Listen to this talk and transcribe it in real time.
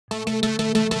Sue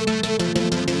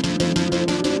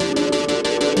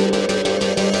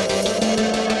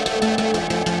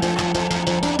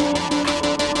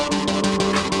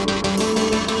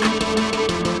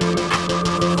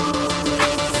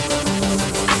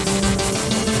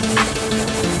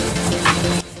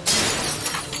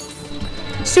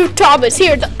Thomas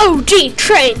here, the OG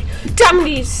train. Dropping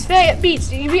these fat beats,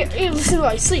 you listen to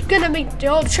my sleep. Gonna make the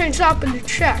whole train stop in the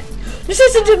track. Just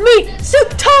listen to me, Sue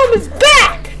Thomas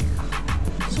back!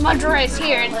 Smudger is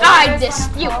here and I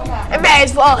dispute. I may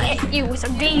as well hit you with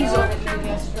some diesel.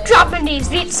 Dropping these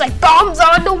beats like bombs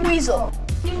on the weasel.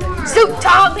 Sue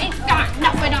Thomas ain't got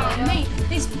nothing on me.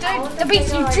 The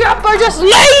beats you drop are just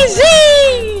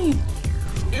lazy!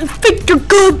 You think you're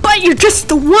good, but you're just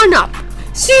the one-up.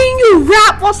 Seeing you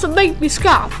rap wants to make me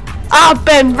scoff. I've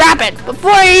been rapping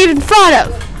before I even thought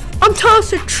of. I'm Thomas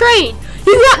the Train.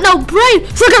 You got no brain,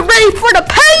 so get ready for the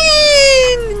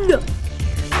pain!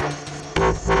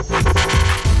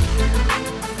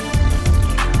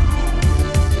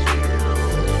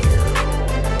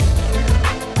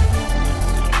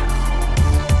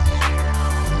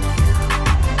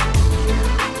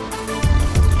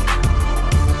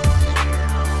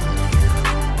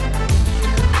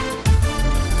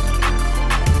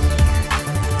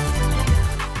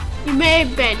 You may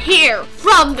have been here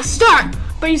from the start,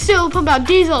 but you still pump out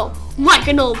diesel like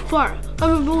an old fart.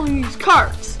 I've been pulling these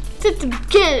carts since the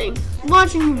beginning.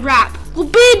 Watching you rap will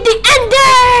be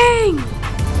the ending!